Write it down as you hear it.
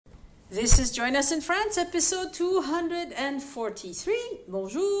This is Join Us in France, episode 243.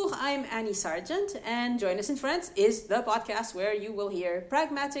 Bonjour, I'm Annie Sargent, and Join Us in France is the podcast where you will hear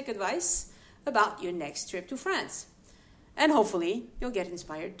pragmatic advice about your next trip to France. And hopefully, you'll get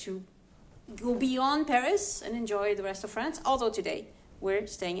inspired to go beyond Paris and enjoy the rest of France, although today we're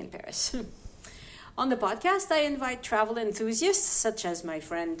staying in Paris. On the podcast, I invite travel enthusiasts, such as my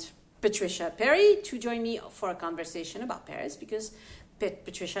friend Patricia Perry, to join me for a conversation about Paris, because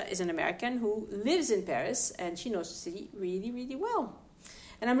Patricia is an American who lives in Paris and she knows the city really, really well.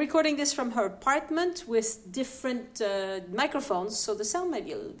 And I'm recording this from her apartment with different microphones, so the sound might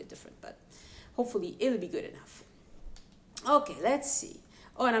be a little bit different, but hopefully it'll be good enough. Okay, let's see.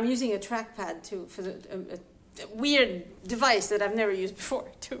 Oh, and I'm using a trackpad too for a weird device that I've never used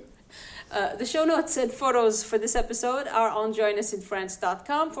before too. The show notes and photos for this episode are on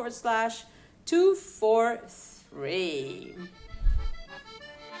joinusinfrance.com/243.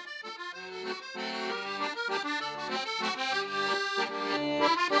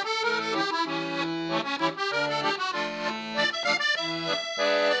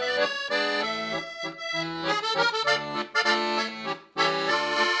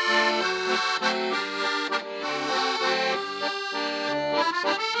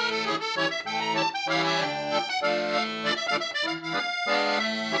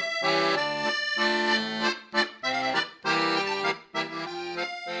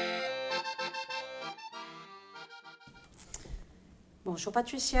 Bonjour,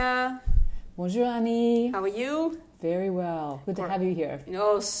 Patricia. Bonjour, Annie. How are you? Very well. Good to have you here.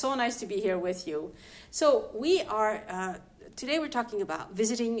 So nice to be here with you. So we are, today we're talking about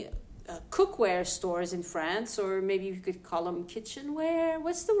visiting cookware stores in France, or maybe you could call them kitchenware.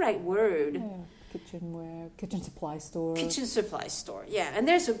 What's the right word? Yeah, kitchenware, kitchen supply store. Kitchen supply store, yeah. And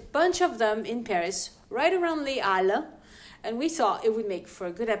there's a bunch of them in Paris, right around Les Halles. And we thought it would make for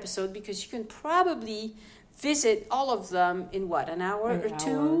a good episode because you can probably visit all of them in what, an hour or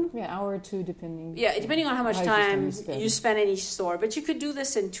two? Yeah, hour or two depending. Yeah, depending on how much time you spend in each store. But you could do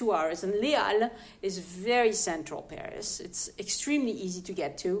this in 2 hours. And Les Halles is very central Paris. It's extremely easy to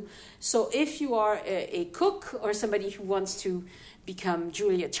get to. So if you are a cook or somebody who wants to become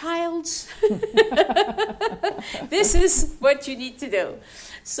Julia Childs, this is what you need to do.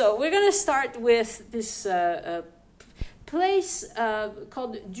 So we're going to start with this place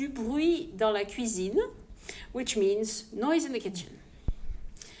called Du bruit dans la cuisine, which means noise in the kitchen.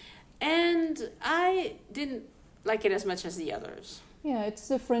 And I didn't like it as much as the others. Yeah, it's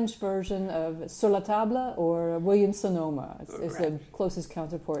the French version of Sur la Table or Williams Sonoma. It's the closest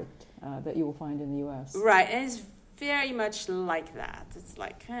counterpart that you will find in the U.S. Right, and it's very much like that. It's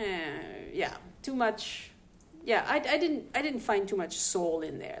like, too much. Yeah, I didn't find too much soul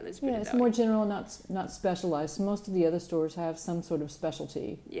in there. Let's put it that way. It's more general, not specialized. Most of the other stores have some sort of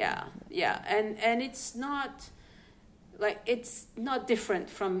specialty. Yeah, and it's not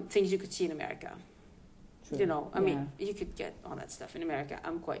different from things you could see in America. True. You know, I mean, you could get all that stuff in America,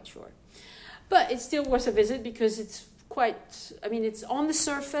 I'm quite sure. But it's still worth a visit because it's it's on the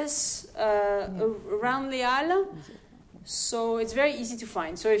surface around Les Halles, so it's very easy to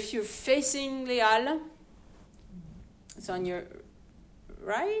find. So if you're facing Les Halles, it's on your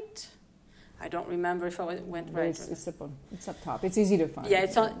right. I don't remember if I went right. It's up top. It's easy to find. Yeah,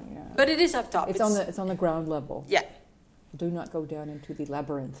 but it is up top. It's on the ground level. Yeah. Do not go down into the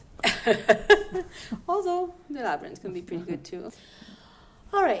labyrinth. Although the labyrinth can be pretty good too.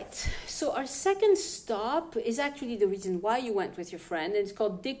 All right. So our second stop is actually the reason why you went with your friend, and it's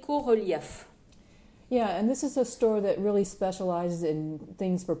called Déco Relief. Yeah, and this is a store that really specializes in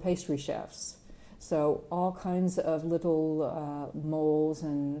things for pastry chefs. So all kinds of little molds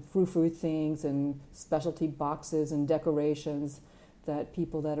and frou-frou things and specialty boxes and decorations that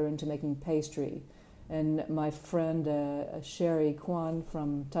people that are into making pastry. And my friend Sherry Kwan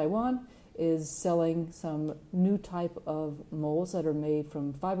from Taiwan is selling some new type of molds that are made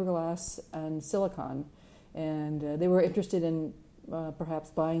from fiberglass and silicone. And they were interested in perhaps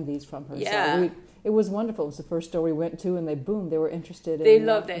buying these from her. Yeah. So it was wonderful. It was the first store we went to, and they were interested. They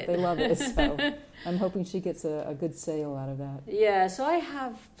loved it. They loved it. So I'm hoping she gets a good sale out of that. Yeah, so I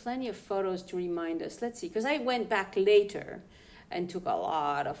have plenty of photos to remind us. Let's see, because I went back later and took a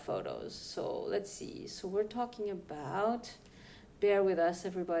lot of photos. So let's see. So we're talking about, bear with us,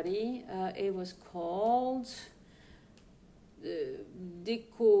 everybody. It was called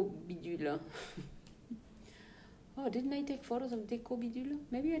Déco Bidule. Oh, didn't I take photos of Déco Bidule?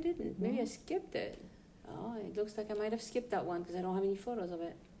 Maybe I didn't. Maybe I skipped it. Oh, it looks like I might have skipped that one because I don't have any photos of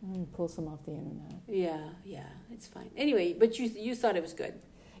it. Pull some off the internet. Yeah, it's fine. Anyway, but you thought it was good.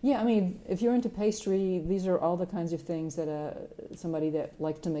 Yeah, I mean, if you're into pastry, these are all the kinds of things that somebody that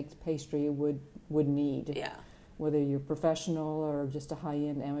likes to make pastry would need. Yeah. Whether you're professional or just a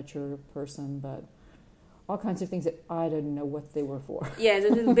high-end amateur person, but all kinds of things that I didn't know what they were for. Yeah,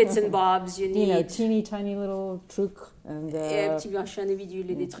 the little bits and bobs you need. You know, teeny tiny little trucs. And, petit machin des bidules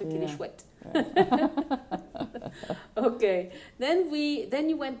et des trucs et des chouettes. Okay. Then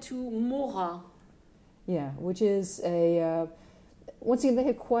you went to Mora. Yeah, which is once again, they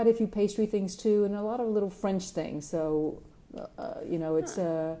had quite a few pastry things too, and a lot of little French things. So,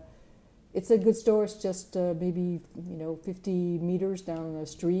 it's a good store. It's just maybe 50 meters down the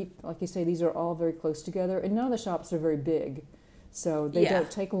street. Like you say, these are all very close together, and none of the shops are very big, so they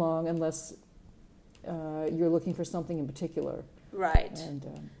don't take long unless you're looking for something in particular. Right. And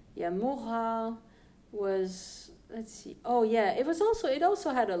Mora was. Let's see. Oh yeah, it also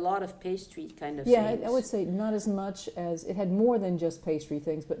had a lot of pastry kind of things. Yeah, I would say not as much as it had more than just pastry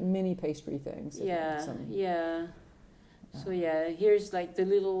things, but many pastry things. Yeah. So here's like the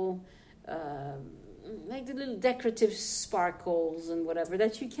little decorative sparkles and whatever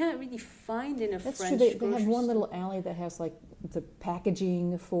that you can't really find in a That's French true. They grocery have one store. little alley that has like the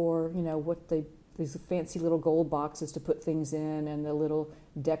packaging for these fancy little gold boxes to put things in, and the little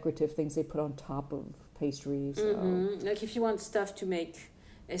decorative things they put on top of pastries. Mm-hmm. Like if you want stuff to make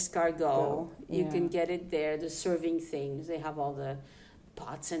escargot, you can get it there. The serving things, they have all the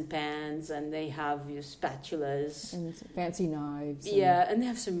pots and pans, and they have your spatulas and fancy knives. And they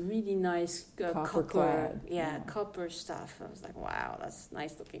have some really nice copper copper stuff. I was like, wow, that's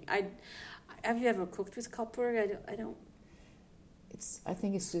nice looking. Have you ever cooked with copper? I don't. I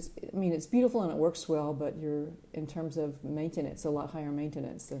think it's just. I mean, it's beautiful and it works well, but in terms of maintenance, a lot higher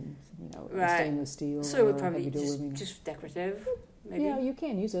maintenance than stainless steel. So it would probably just decorative. Maybe. Yeah, you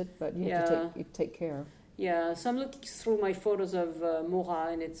can use it, but you have to take care. Yeah, so I'm looking through my photos of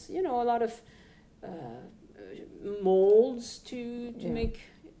Mora, and it's a lot of molds to make.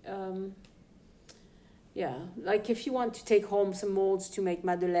 Like if you want to take home some molds to make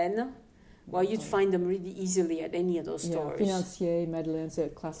madeleine. Well, you'd find them really easily at any of those stores. Financier, madeleines,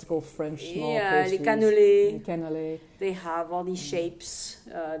 classical French small pastries. Les cannelés. They have all these shapes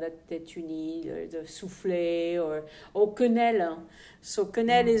that you need, or the soufflé, or quenelle. So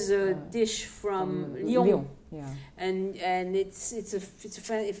quenelle is a dish from Lyon. Yeah. And it's a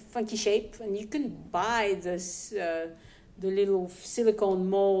funky shape, and you can buy this the little silicone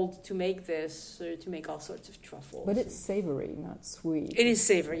mold to make this, or to make all sorts of truffles. But it's savory, not sweet. It is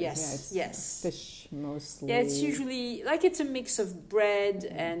savory, yes. Yes. Fish mostly. Yeah, it's usually it's a mix of bread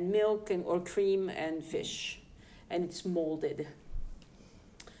and milk or cream and fish, and it's molded.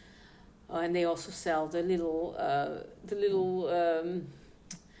 And they also sell the little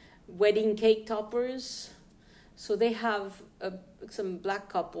wedding cake toppers. So they have some black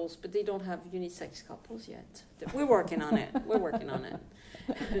couples, but they don't have unisex couples yet. We're working on it.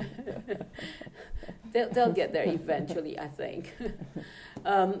 They'll get there eventually, I think.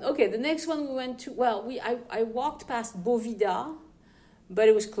 Okay, the next one we went to. Well, I walked past Bovida, but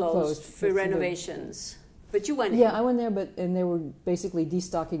it was closed for renovations. But you went in. Yeah, I went there, and they were basically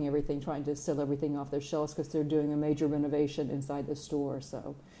destocking everything, trying to sell everything off their shelves because they're doing a major renovation inside the store.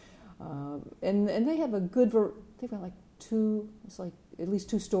 So, and they have they've got like at least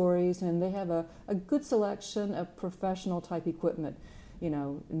 2 stories, and they have a good selection of professional type equipment,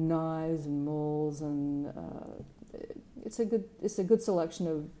 knives and molds, and it's a good selection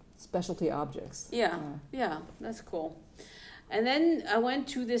of specialty objects. Yeah, that's cool. And then I went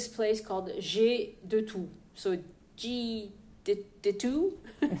to this place called J'ai de tout. So G de tout.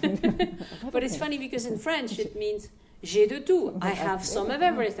 But it's funny because in French it means J'ai de tout. I have some of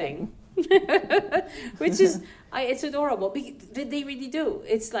everything. Which is it's adorable. They really do.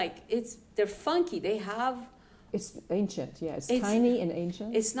 It's like they're funky. They have. It's ancient. Yeah, it's tiny and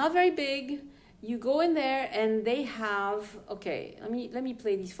ancient. It's not very big. You go in there and they have. Okay, let me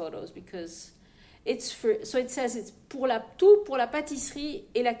play these photos because it's for. So it says it's tout pour la pâtisserie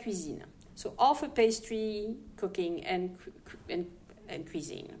et la cuisine. So all for pastry, cooking, and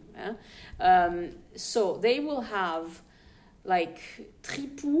cuisine. So they will have like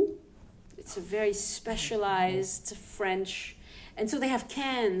tripou. It's a very specialized French, and so they have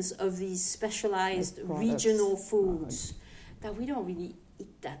cans of these specialized regional foods that we don't really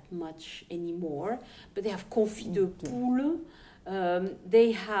eat that much anymore. But they have confit de poule.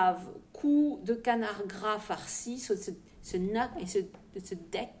 They have cou de canard gras farci. So it's a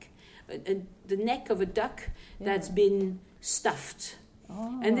deck, the neck of a duck that's been stuffed.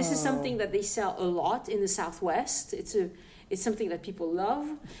 Oh. And this is something that they sell a lot in the Southwest. It's something that people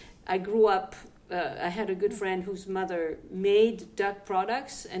love. I grew up I had a good friend whose mother made duck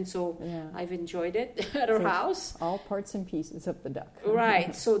products, and so I've enjoyed it at her house. All parts and pieces of the duck.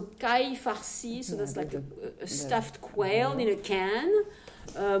 Right. So caille farcie, so that's like a stuffed quail in a can.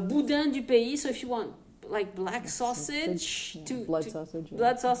 Boudin du pays, so if you want like black sausage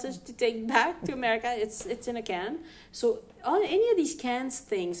blood sausage to take back to America, it's in a can. So on any of these cans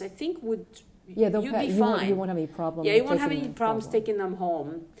things, I think you'd be fine. You won't have any problems. Yeah, you won't have any problems taking them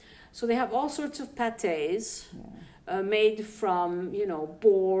home. So they have all sorts of pâtés made from,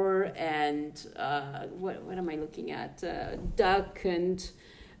 boar and what am I looking at? Duck and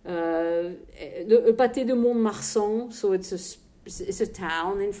le pâté de Mont-de-Marsan. So it's a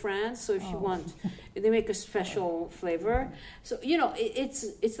town in France. So if you want, they make a special flavor. So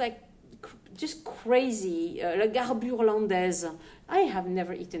it's like just crazy. La garbure hollandaise. I have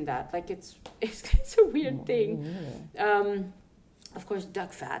never eaten that. Like it's a weird thing. Really? Of course,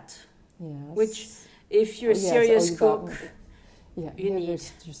 duck fat, which if you're a serious cook, you need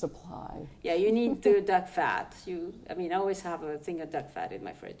your supply. Yeah, you need the duck fat. I always have a thing of duck fat in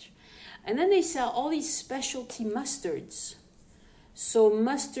my fridge. And then they sell all these specialty mustards. So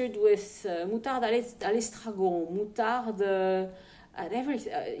mustard with moutarde à l'estragon, moutarde at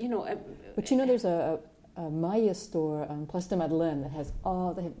everything, But there's a Maya store on Place de Madeleine that has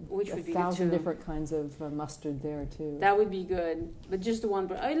which would be 1,000 different kinds of mustard there too. That would be good, but just the one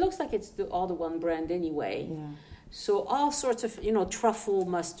brand. It looks like it's all the one brand anyway. Yeah. So all sorts of truffle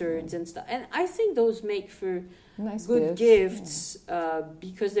mustards and stuff, and I think those make for nice good gifts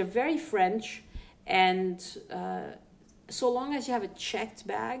because they're very French, and so long as you have a checked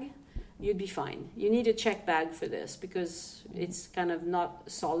bag, you'd be fine. You need a checked bag for this because it's kind of not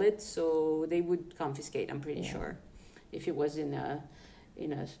solid, so they would confiscate, I'm pretty sure, if it was in a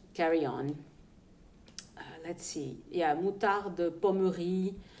carry-on. Let's see. Yeah, moutarde de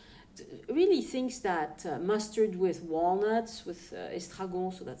pommerie. Really things that mustard with walnuts, with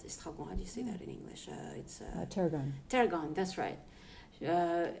estragon. So that's estragon. How do you say that in English? It's tarragon. Tarragon, that's right.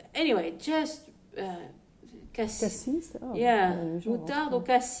 Anyway, just... Cassis? Oh, moutarde au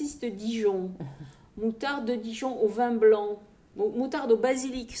cassis de Dijon, moutarde de Dijon au vin blanc, moutarde au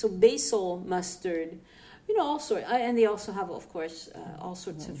basilic, so basil mustard, all sorts. And they also have, of course, all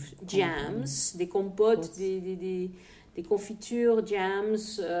sorts of jams, des compotes, des confitures,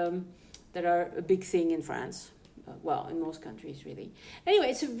 jams that are a big thing in France. In most countries, really. Anyway,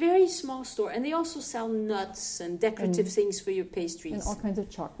 it's a very small store, and they also sell nuts and decorative things for your pastries. And all kinds of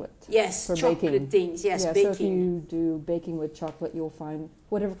chocolate. Yes, for chocolate baking. Things. Yes, baking. baking. So if you do baking with chocolate, you'll find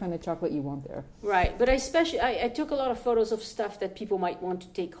whatever kind of chocolate you want there. Right, but I took a lot of photos of stuff that people might want to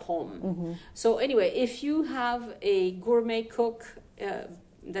take home. Mm-hmm. So anyway, if you have a gourmet cook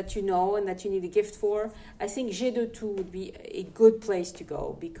that you know and that you need a gift for, I think G2 would be a good place to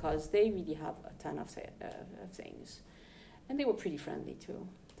go because they really have a ton of things. And they were pretty friendly too.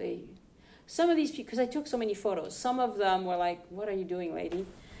 Some of these, because I took so many photos, some of them were like, "What are you doing, lady?"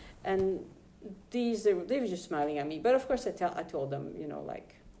 And they were just smiling at me. But of course I told them,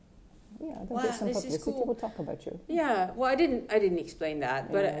 wow, this is cool. People talk about you. Yeah, well I didn't explain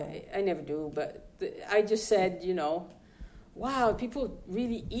that, but I never do. But I just said, wow, people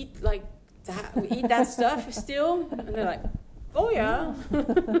really eat like that. We eat that stuff still, and they're like, "Oh yeah,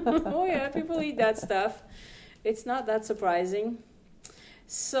 oh yeah, people eat that stuff." It's not that surprising.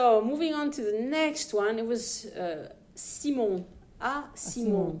 So moving on to the next one, it was Simon.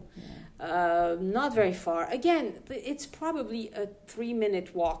 Simon. Not very far. Again, it's probably a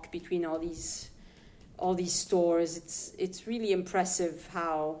 3-minute walk between all these stores. It's really impressive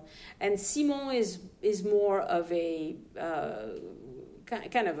how. And Simon is more of a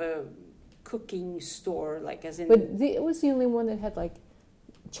kind of a cooking store, like as in. But it was the only one that had like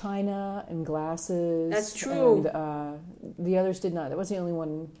china and glasses. That's true. And the others did not. That was the only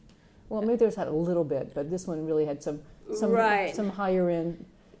one. Well, maybe theirs had a little bit, but this one really had some higher end.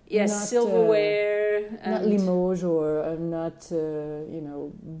 Yes, silverware. Not Limoges or not,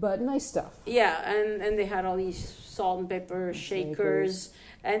 but nice stuff. Yeah, and they had all these salt and pepper shakers.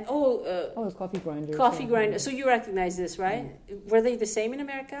 And coffee grinders. Coffee grinders. So you recognize this, right? Yeah. Were they the same in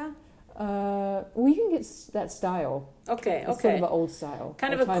America? You can get that style. Okay. It's kind of an old style.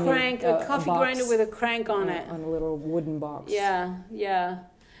 Kind of a crank, a coffee grinder with a crank on it. On a little wooden box. Yeah.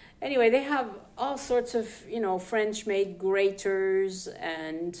 Anyway, they have all sorts of, French-made graters,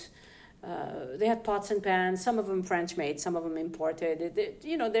 and they had pots and pans, some of them French-made, some of them imported.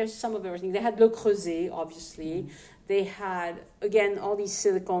 There's some of everything. They had Le Creuset, obviously. They had, again, all these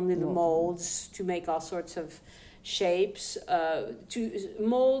silicone little molds to make all sorts of shapes,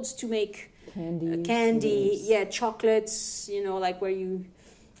 molds to make candy, chocolates, like where you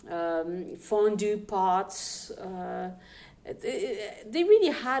fondue pots. They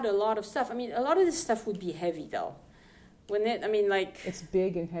really had a lot of stuff. I mean, a lot of this stuff would be heavy though. It's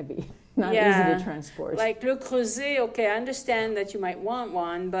big and heavy, not easy to transport. Like Le Creuset, okay, I understand that you might want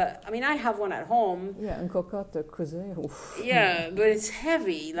one, but I mean, I have one at home. Yeah, and cocotte, the Creuset. Oof. Yeah, but it's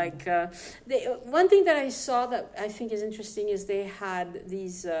heavy. Like, one thing that I saw that I think is interesting is they had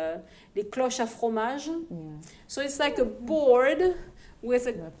these, les cloches à fromage. Yeah. So it's like a board with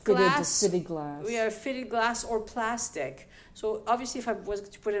a fitted glass. Yeah, fitted glass or plastic. So obviously if I was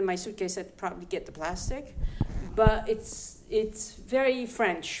to put it in my suitcase, I'd probably get the plastic. But it's very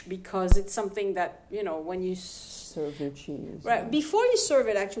French because it's something that, when you serve your cheese. Right. Before you serve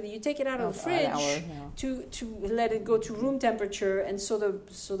it, actually, you take it out of the fridge hour, to let it go to room temperature, and so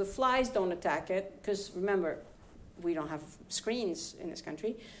the flies don't attack it. Because remember, we don't have screens in this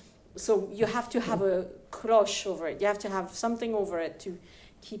country, so you have to have a cloche over it. You have to have something over it to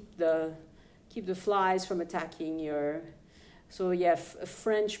keep the flies from attacking your. So yeah,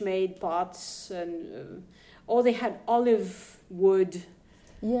 French-made pots and. They had olive wood.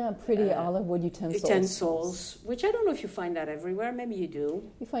 Yeah, pretty olive wood utensils. Which I don't know if you find that everywhere. Maybe you do.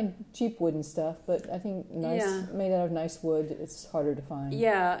 You find cheap wooden stuff, but I think made out of nice wood, it's harder to find.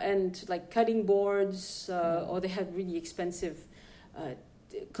 Yeah, and like cutting boards, or they had really expensive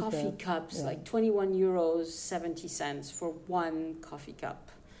coffee cups, like 21 euros, 70 cents for one coffee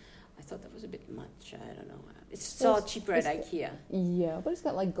cup. I thought that was a bit much. I don't know. It's all cheaper at IKEA. Yeah, but it's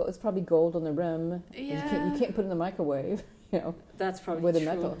got it's probably gold on the rim. Yeah. You can't put it in the microwave, That's probably with true.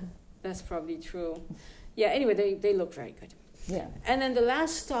 a metal. That's probably true. Yeah, anyway, they look very good. Yeah. And then the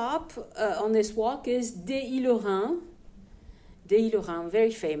last stop on this walk is Des-Îles-Lorrains. Des-Îles-Lorrains,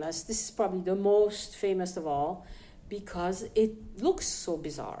 very famous. This is probably the most famous of all because it looks so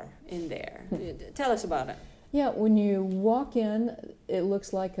bizarre in there. Tell us about it. Yeah, when you walk in, it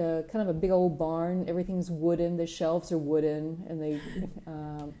looks like a kind of a big old barn. Everything's wooden. The shelves are wooden,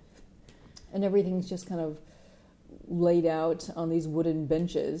 and and everything's just kind of laid out on these wooden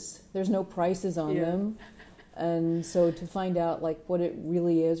benches. There's no prices on them, and so to find out like what it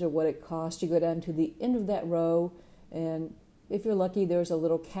really is or what it costs, you go down to the end of that row, and if you're lucky, there's a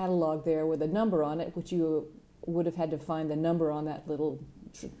little catalog there with a number on it, which you would have had to find the number on that little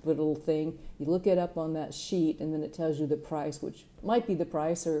thing. You look it up on that sheet, and then it tells you the price, which might be the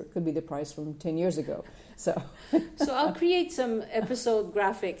price or it could be the price from 10 years ago. So I'll create some episode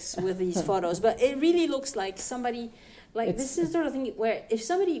graphics with these photos, but it really looks like somebody, this is the sort of thing where if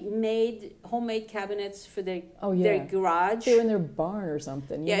somebody made homemade cabinets for their garage. They're in their barn or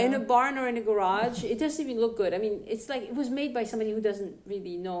something. In a barn or in a garage. It doesn't even look good. I mean, it's like it was made by somebody who doesn't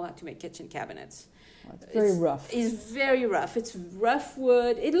really know how to make kitchen cabinets. It's very rough. It's very rough. It's rough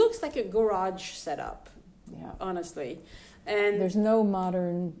wood. It looks like a garage setup. Yeah, honestly. And there's no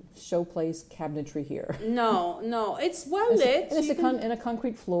modern showplace cabinetry here. No, it's well lit. It's in a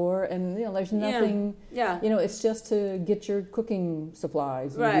concrete floor, and there's nothing. Yeah. It's just to get your cooking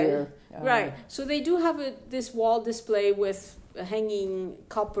supplies. Right. Right. So they do have this wall display with hanging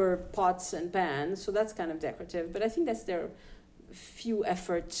copper pots and pans. So that's kind of decorative. But I think that's their few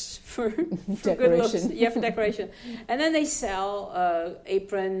efforts for decoration. Good looks. Yeah, for decoration. And then they sell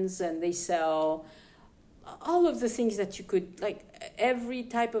aprons, and they sell all of the things that you could, like every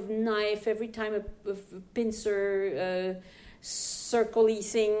type of knife, every type of pincer, circle-y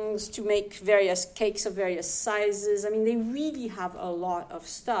things to make various cakes of various sizes. I mean, they really have a lot of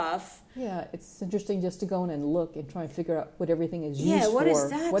stuff. Yeah, it's interesting just to go in and look and try and figure out what everything is used for. Yeah, what is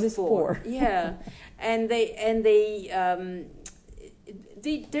that What is for? Yeah, and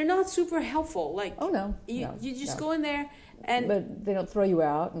they're not super helpful. Like, you just go in there. But they don't throw you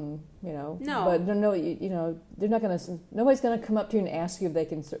out, and No. But they're not gonna. Nobody's gonna come up to you and ask you if they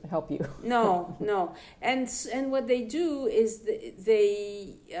can help you. No. And what they do is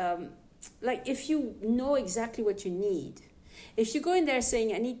they like if you know exactly what you need. If you go in there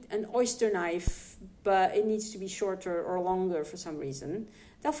saying I need an oyster knife, but it needs to be shorter or longer for some reason,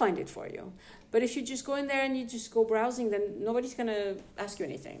 they'll find it for you. But if you just go in there and you just go browsing, then nobody's gonna ask you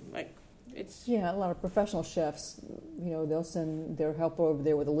anything. Like. A lot of professional chefs, they'll send their helper over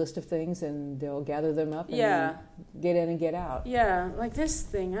there with a list of things, and they'll gather them up and get in and get out. Yeah, like this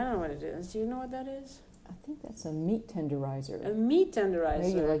thing, I don't know what it is. Do you know what that is? I think that's a meat tenderizer. A meat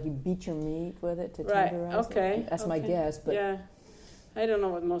tenderizer. You beat your meat with it to tenderize it. Okay. That's my guess. But yeah, I don't know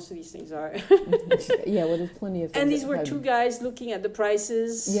what most of these things are. Yeah, well, there's plenty of things. And these were two guys looking at the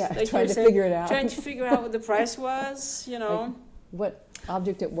prices. Yeah, trying to figure it out. Trying to figure out what the price was, Like what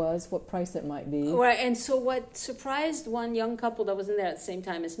object it was, what price it might be. Right, and so what surprised one young couple that was in there at the same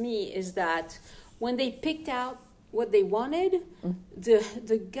time as me is that when they picked out what they wanted,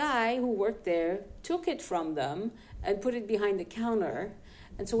 the guy who worked there took it from them and put it behind the counter.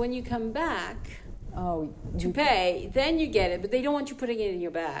 And so when you come back to pay, then you get it. But they don't want you putting it in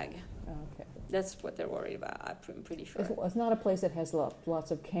your bag. Okay. That's what they're worried about, I'm pretty sure. It's not a place that has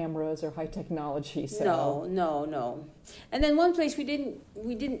lots of cameras or high technology. So. No. And then one place we didn't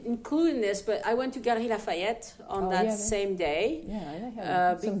include in this, but I went to Galerie Lafayette on that same day. Yeah, they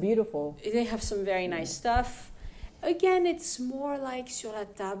have some beautiful. They have some very nice stuff. Again, it's more like Sur la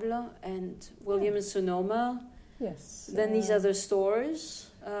Table and Williams Sonoma than these other stores.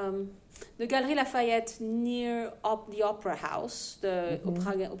 The Galerie Lafayette near the Opera House, the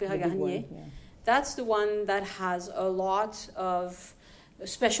Opéra Garnier, that's the one that has a lot of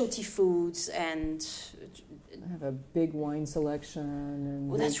specialty foods and... They have a big wine selection.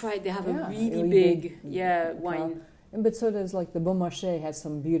 And that's right. They have a really big wine. But so does like the Bon Marché has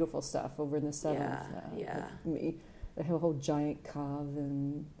some beautiful stuff over in the 7th. They have a whole giant cave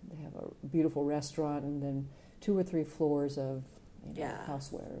and they have a beautiful restaurant and then 2 or 3 floors of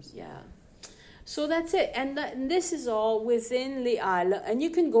housewares. Yeah. So that's it. And this is all within Les Halles. And you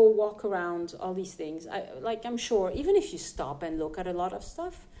can go walk around all these things. I'm sure, even if you stop and look at a lot of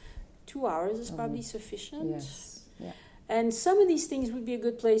stuff, 2 hours is probably sufficient. Yes. Yeah. And some of these things would be a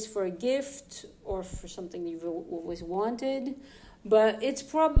good place for a gift or for something you've always wanted. But it's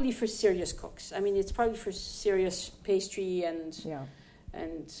probably for serious cooks. I mean, it's probably for serious pastry and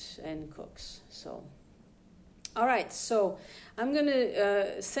cooks. So, all right. So I'm going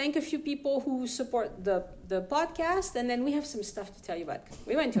to thank a few people who support the podcast. And then we have some stuff to tell you about.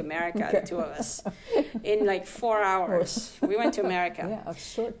 We went to America, the two of us, in like 4 hours. We went to America. Yeah, a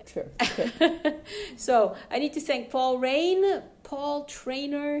short trip. So I need to thank Paul Rain, Paul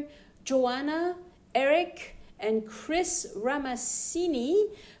Trainer, Joanna, Eric, and Chris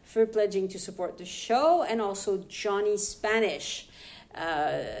Ramassini for pledging to support the show, and also Johnny Spanish.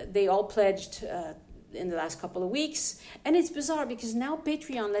 They all pledged in the last couple of weeks. And it's bizarre because now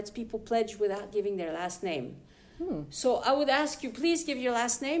Patreon lets people pledge without giving their last name. So I would ask you, please give your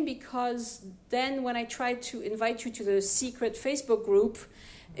last name, because then when I try to invite you to the secret Facebook group,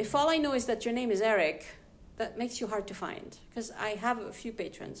 if all I know is that your name is Eric, that makes you hard to find, because I have a few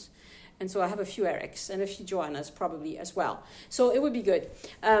patrons. And so I have a few Erics and a few Joannas probably as well. So it would be good.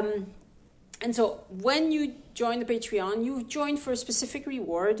 And so when you join the Patreon, you join for a specific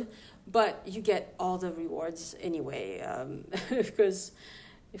reward, but you get all the rewards anyway. Because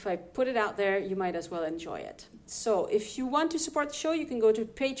if I put it out there, you might as well enjoy it. So if you want to support the show, you can go to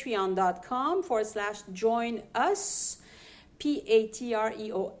patreon.com/join us,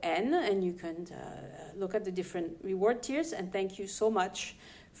 Patreon, and you can look at the different reward tiers. And thank you so much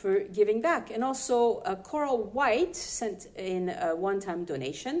for giving back. And also Coral White sent in a one-time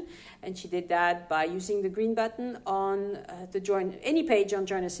donation, and she did that by using the green button on the join any page on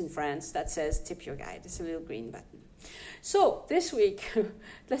Join Us in France that says Tip Your Guide. It's a little green button. So this week,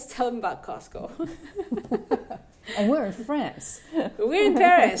 let's tell them about Costco. And we're in France. We're in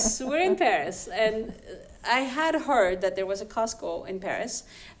Paris. And I had heard that there was a Costco in Paris,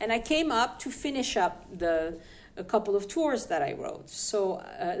 and I came up to finish up a couple of tours that I wrote. So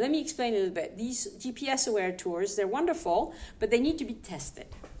let me explain a little bit. These GPS-aware tours, they're wonderful, but they need to be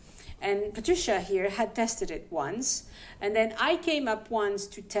tested. And Patricia here had tested it once, and then I came up once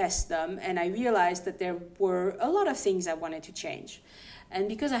to test them, and I realized that there were a lot of things I wanted to change. And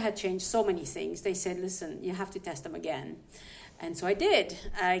because I had changed so many things, they said, listen, you have to test them again. And so I did.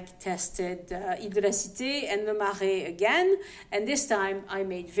 I tested Ile de la Cité and Le Marais again, and this time I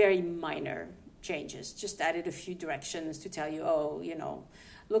made very minor changes, just added a few directions to tell you,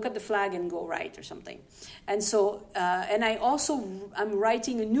 look at the flag and go right or something. And so, and I'm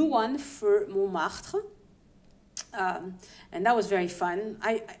writing a new one for Montmartre. And that was very fun.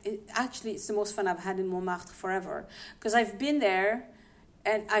 It's the most fun I've had in Montmartre forever, because I've been there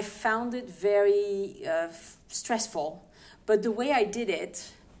and I found it very stressful. But the way I did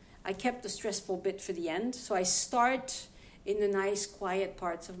it, I kept the stressful bit for the end. So I start in the nice, quiet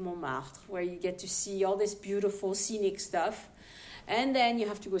parts of Montmartre, where you get to see all this beautiful, scenic stuff. And then you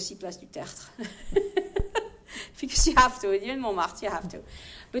have to go see Place du Tertre. Because you have to. You're in Montmartre, you have to.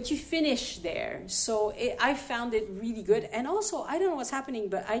 But you finish there. So I found it really good. And also, I don't know what's happening,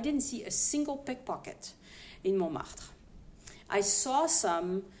 but I didn't see a single pickpocket in Montmartre. I saw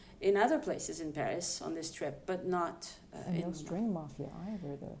some in other places in Paris on this trip, but not and no string mafia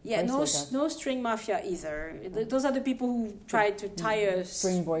either. No string mafia either. Those are the people who tried to tie a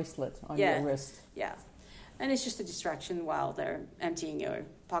string bracelet on your wrist. Yeah, and it's just a distraction while they're emptying your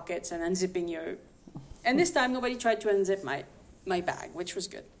pockets and unzipping your. And this time nobody tried to unzip my bag, which was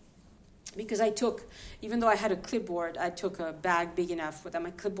good. because even though I had a clipboard, I took a bag big enough that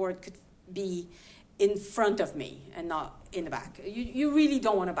my clipboard could be in front of me and not in the back. You really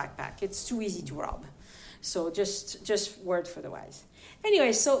don't want a backpack. It's too easy to rob. So just word for the wise.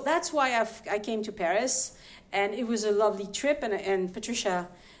 Anyway, so that's why I came to Paris, and it was a lovely trip, and Patricia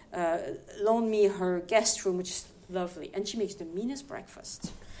loaned me her guest room, which is lovely, and she makes the meanest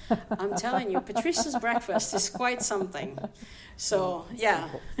breakfast. I'm telling you, Patricia's breakfast is quite something. So, yeah.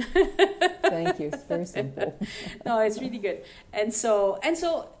 Thank you. It's very simple. No, it's really good. And so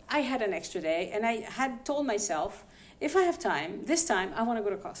I had an extra day, and I had told myself, if I have time, this time I want to go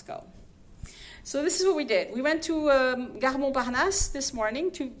to Costco. So this is what we did. We went to Gare Montparnasse this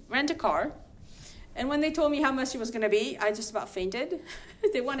morning to rent a car. And when they told me how much it was going to be, I just about fainted.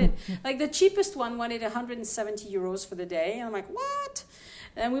 They wanted, like the cheapest one wanted 170 euros for the day. And I'm like, what?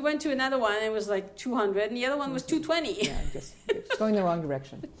 And we went to another one, and it was like 200, and the other one was 220. Yeah, just going the wrong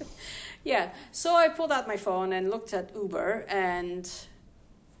direction. Yeah, so I pulled out my phone and looked at Uber, and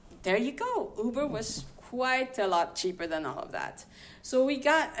there you go. Uber was quite a lot cheaper than all of that. So we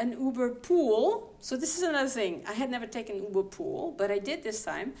got an Uber pool. So this is another thing. I had never taken Uber pool, but I did this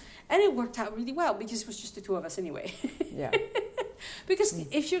time, and it worked out really well because it was just the two of us anyway. Yeah. Because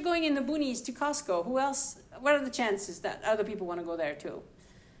if you're going in the boonies to Costco, who else? What are the chances that other people want to go there too?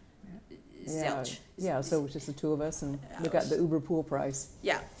 Yeah, so it was just the two of us, and we got the Uber pool price.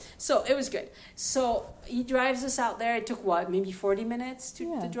 Yeah, so it was good. So he drives us out there. It took, maybe 40 minutes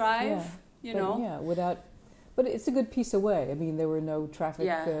to drive, you know? Yeah, but it's a good piece away. I mean, there were no traffic,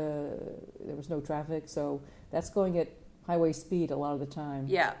 there was no traffic, so that's going at highway speed a lot of the time.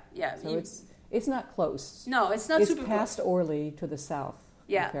 Yeah. So it's not close. No, it's not super close. It's past Orly to the south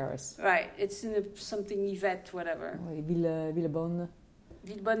of Paris. Right, it's in something Yvette, whatever. Villebonne.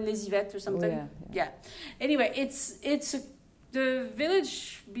 Villebonne-les-Yvettes or something. Yeah. Anyway, the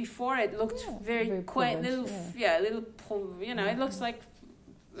village before it looked very quaint, little, it looks like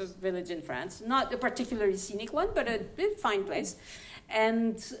a village in France. Not a particularly scenic one, but a fine place.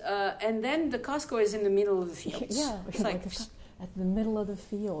 And then the Costco is in the middle of the fields. Yeah, it's like at the middle of the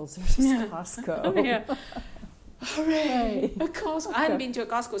fields, there's this Costco. Yeah. Hooray! A Costco. I hadn't been to a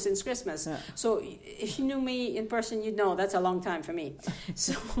Costco since Christmas. Yeah. So if you knew me in person, you'd know that's a long time for me.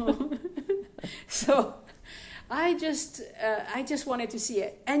 So I just wanted to see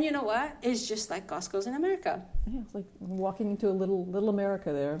it. And you know what? It's just like Costco's in America. Yeah, it's like walking into a little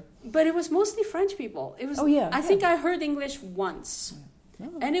America there. But it was mostly French people. It was. I think I heard English once,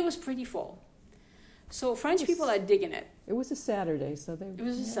 and it was pretty full. So French people are digging it. It was a Saturday, so It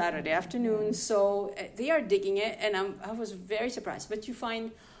was a Saturday afternoon, so they are digging it, and I was very surprised. But you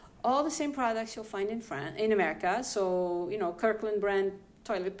find all the same products you'll find in America. So Kirkland brand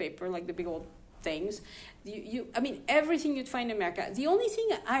toilet paper, like the big old things. Everything you'd find in America. The only thing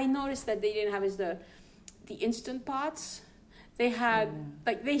I noticed that they didn't have is the instant pots. They had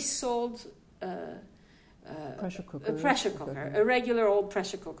they sold. Pressure cooker. A pressure cooker, a regular old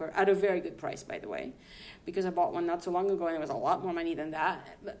pressure cooker at a very good price, by the way, because I bought one not so long ago and it was a lot more money than that.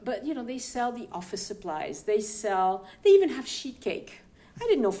 But they sell the office supplies. They even have sheet cake. I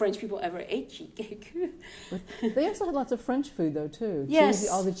didn't know French people ever ate sheet cake. They also had lots of French food though too. Yes,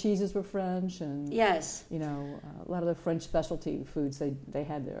 all the cheeses were French, and a lot of the French specialty foods they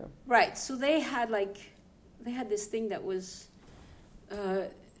had there. Right. So they had this thing that was.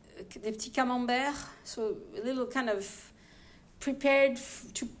 Des petits camemberts, so a little kind of prepared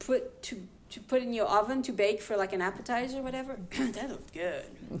to put in your oven to bake for like an appetizer or whatever. That looked good.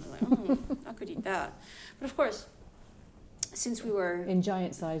 I was like, I could eat that. But of course, since we were in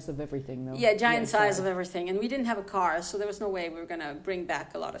giant size of everything, though. Yeah, giant size of everything, and we didn't have a car, so there was no way we were gonna bring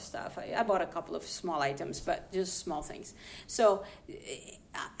back a lot of stuff. I bought a couple of small items, but just small things. So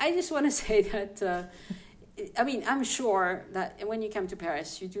I just want to say that. I'm sure that when you come to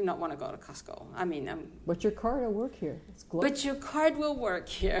Paris, you do not want to go to Costco. But your card will work here. But your card will work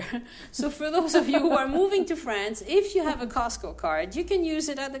here. So for those of you who are moving to France, if you have a Costco card, you can use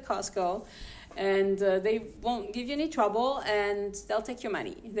it at the Costco, and they won't give you any trouble, and they'll take your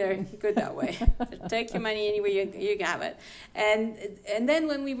money. They're good that way. They'll take your money anywhere you can have it. And then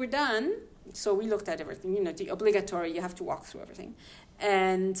when we were done, so we looked at everything. The obligatory, you have to walk through everything.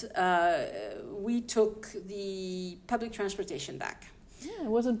 And we took the public transportation back. Yeah, it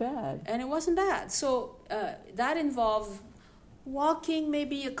wasn't bad. And it wasn't bad. So that involved walking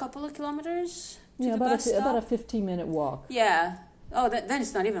maybe a couple of kilometers to the bus stop. About a 15-minute walk. Yeah. Oh, then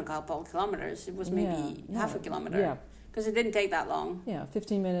it's not even a couple of kilometers. It was maybe half a kilometer. Yeah. Because it didn't take that long. Yeah,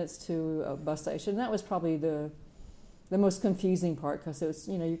 15 minutes to a bus station. That was probably the the most confusing part because it was,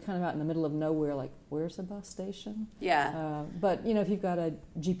 you're kind of out in the middle of nowhere, like, where's the bus station? Yeah. But, if you've got a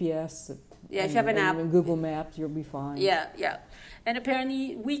GPS, if you have an app, and Google Maps, you'll be fine. Yeah. And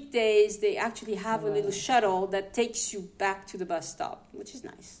apparently weekdays they actually have a little shuttle that takes you back to the bus stop, which is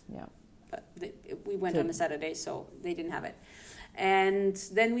nice. Yeah. But we went on a Saturday, so they didn't have it. And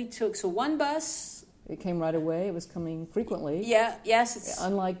then we took one bus. It came right away. It was coming frequently. Yeah. Yes. It's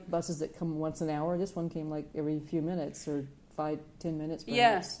unlike buses that come once an hour. This one came like every few minutes or 5-10 minutes.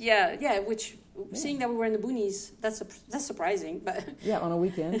 Yes. Yeah. Which, seeing that we were in the boonies, that's surprising. But yeah, on a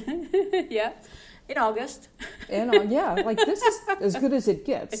weekend. Yeah, in August. And like this is as good as it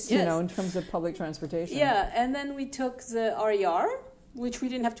gets. Yes. In terms of public transportation. Yeah, and then we took the RER, which we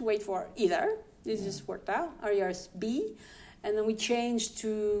didn't have to wait for either. It just worked out. RER's B. And then we changed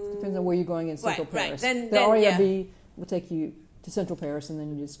to... Depends on where you're going in Central Paris. Then the RERB will take you to Central Paris, and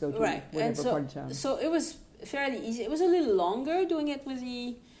then you just go to whatever part of town. So it was fairly easy. It was a little longer doing it with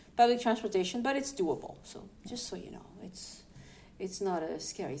the public transportation, but it's doable. So just so you know, it's not a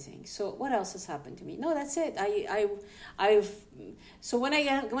scary thing. So what else has happened to me? No, that's it. So when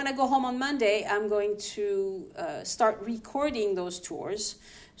I go home on Monday, I'm going to start recording those tours.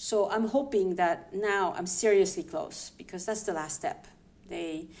 So I'm hoping that now I'm seriously close because that's the last step.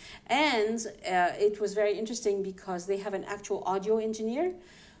 It was very interesting because they have an actual audio engineer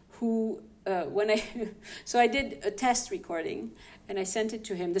who so I did a test recording and I sent it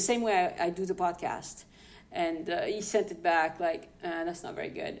to him the same way I do the podcast, and he sent it back like that's not very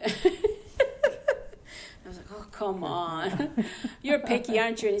good. I was like, oh, come on, you're picky,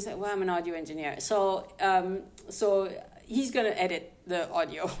 aren't you? And he's like, well, I'm an audio engineer, so he's gonna edit the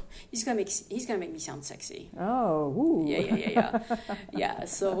audio. He's gonna make me sound sexy. Oh, ooh. Yeah.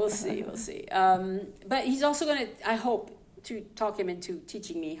 So we'll see. But he's also gonna, I hope, to talk him into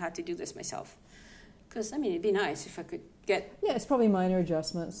teaching me how to do this myself. Because it'd be nice if I could get. Yeah, it's probably minor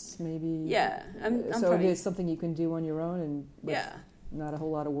adjustments, maybe. Yeah, so if it's something you can do on your own and not a whole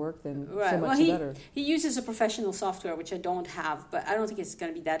lot of work, then so much better. He uses a professional software which I don't have, but I don't think it's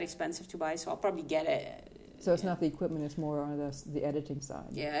going to be that expensive to buy, so I'll probably get it. So it's not the equipment; it's more on the editing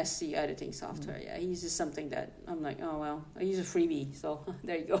side. Yeah, it's the editing software. Mm-hmm. Yeah, he uses something that I'm like, oh well, I use a freebie, so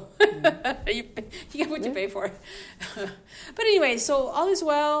there you go. Mm-hmm. you get what you pay for. But anyway, so all is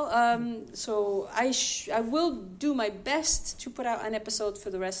well. So I will do my best to put out an episode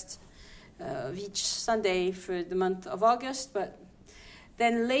for the rest of each Sunday for the month of August. But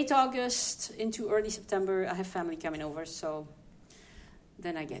then late August into early September, I have family coming over, so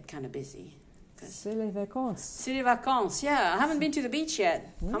then I get kind of busy. C'est les vacances. C'est les vacances, yeah. I haven't been to the beach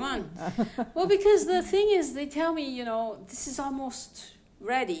yet. Come on. Well, because the thing is, they tell me, this is almost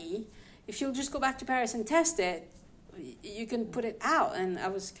ready. If you'll just go back to Paris and test it, you can put it out. And I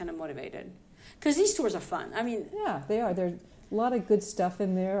was kind of motivated. Because these tours are fun. Yeah, they are. There's a lot of good stuff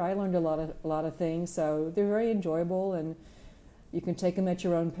in there. I learned a lot of things. So they're very enjoyable. And you can take them at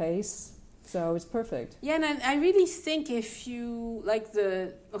your own pace. So it's perfect. Yeah, and I really think if you like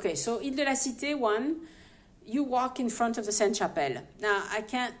so Ile de la Cité one, you walk in front of the Sainte-Chapelle. Now, I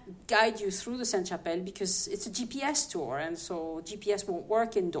can't guide you through the Sainte-Chapelle because it's a GPS tour, and so GPS won't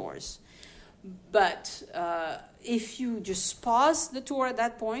work indoors. But if you just pause the tour at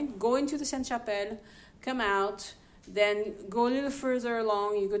that point, go into the Sainte-Chapelle, come out, then go a little further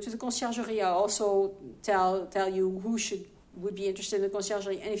along, you go to the conciergerie. I'll also tell you who would be interested in the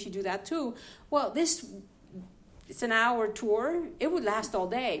conciergerie, and if you do that too, well, it's an hour tour. It would last all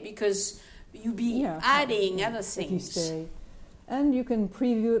day because you'd be adding other things. If you stay. And you can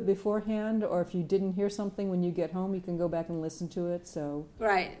preview it beforehand, or if you didn't hear something when you get home, you can go back and listen to it. So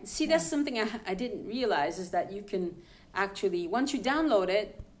right. See, that's something I didn't realize, is that you can actually, once you download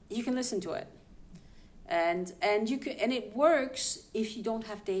it, you can listen to it. And it works if you don't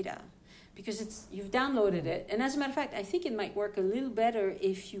have data. Because you've downloaded it. And as a matter of fact, I think it might work a little better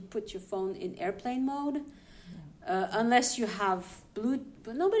if you put your phone in airplane mode. Unless you have Bluetooth.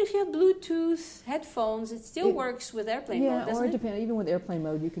 But if you have Bluetooth headphones, it still works with airplane mode, doesn't it? Yeah, or it depends. Even with airplane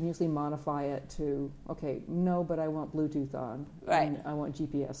mode, you can usually modify it to, but I want Bluetooth on. Right. And I want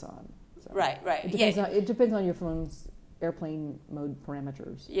GPS on. So right. It depends on your phone's airplane mode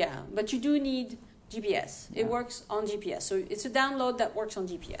parameters. Yeah, but you do need GPS. It works on GPS. So it's a download that works on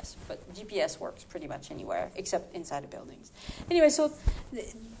GPS. But GPS works pretty much anywhere except inside the buildings. Anyway, so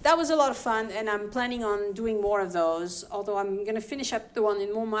that was a lot of fun, and I'm planning on doing more of those, although I'm going to finish up the one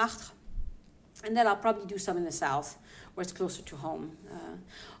in Montmartre, and then I'll probably do some in the south where it's closer to home.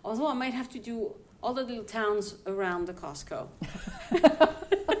 Although I might have to do all the little towns around the Costco.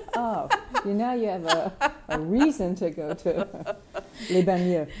 Oh, now you have a reason to go to. Les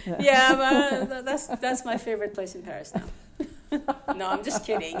banlieues. Yeah, but that's my favorite place in Paris now. No, I'm just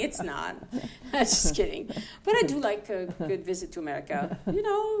kidding. It's not. I'm just kidding. But I do like a good visit to America. You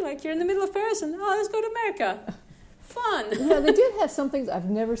know, like you're in the middle of Paris and, let's go to America. Fun. Yeah, they did have some things I've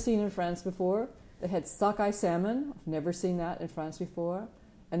never seen in France before. They had sockeye salmon. I've never seen that in France before.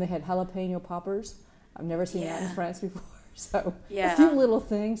 And they had jalapeno poppers. I've never seen that in France before. So a few little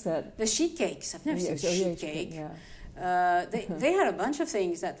things that... The sheet cakes. I've never seen sheet cake. Yeah. They had a bunch of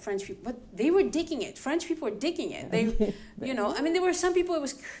things that French people, but they were digging it. French people were digging it. They, you know, I mean, there were some people, it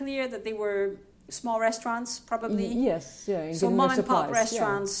was clear that they were small restaurants, probably. Yes, yeah. So mom and pop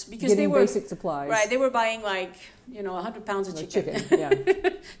restaurants, because getting they were basic supplies. Right, they were buying 100 pounds of chicken. Yeah.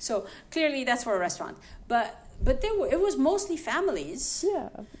 So clearly that's for a restaurant. But it was mostly families. Yeah.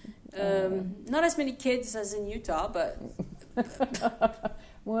 Not as many kids as in Utah, but...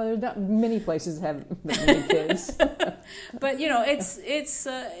 Well, there's not many places that have many kids. But,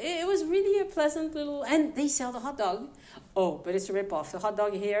 it was really a pleasant little... And they sell the hot dog. Oh, but it's a rip-off. The hot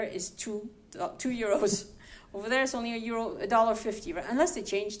dog here is €2. Over there, it's only $1.50, right? Unless they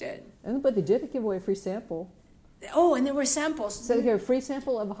changed it. But they did give away a free sample. Oh, and there were samples. So here, a free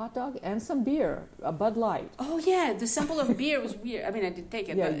sample of a hot dog and some beer, a Bud Light. Oh, yeah, the sample of beer was weird. I mean, I didn't take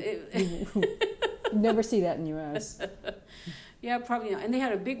it, but... You never see that in the U.S. Yeah, probably not. And they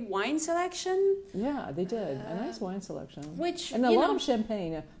had a big wine selection. Yeah, they did. A nice wine selection. And a lot of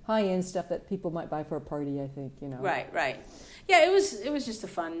champagne, high-end stuff that people might buy for a party, I think, Right. Yeah, it was just a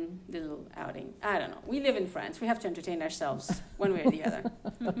fun little outing. I don't know. We live in France. We have to entertain ourselves one way or the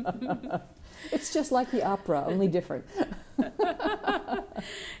other. It's just like the opera, only different.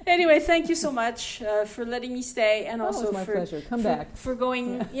 Anyway, thank you so much for letting me stay, and also it's my pleasure. Come back. For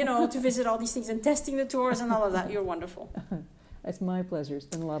going, to visit all these things and testing the tours and all of that. You're wonderful. It's my pleasure. It's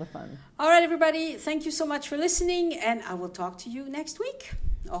been a lot of fun. All right, everybody. Thank you so much for listening, and I will talk to you next week.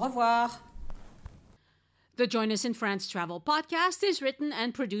 Au revoir. The Join Us in France Travel Podcast is written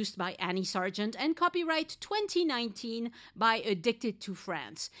and produced by Annie Sargent and copyright 2019 by Addicted to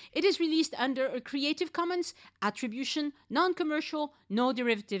France. It is released under a Creative Commons Attribution, Non-Commercial, No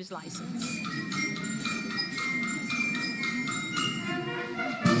Derivatives license.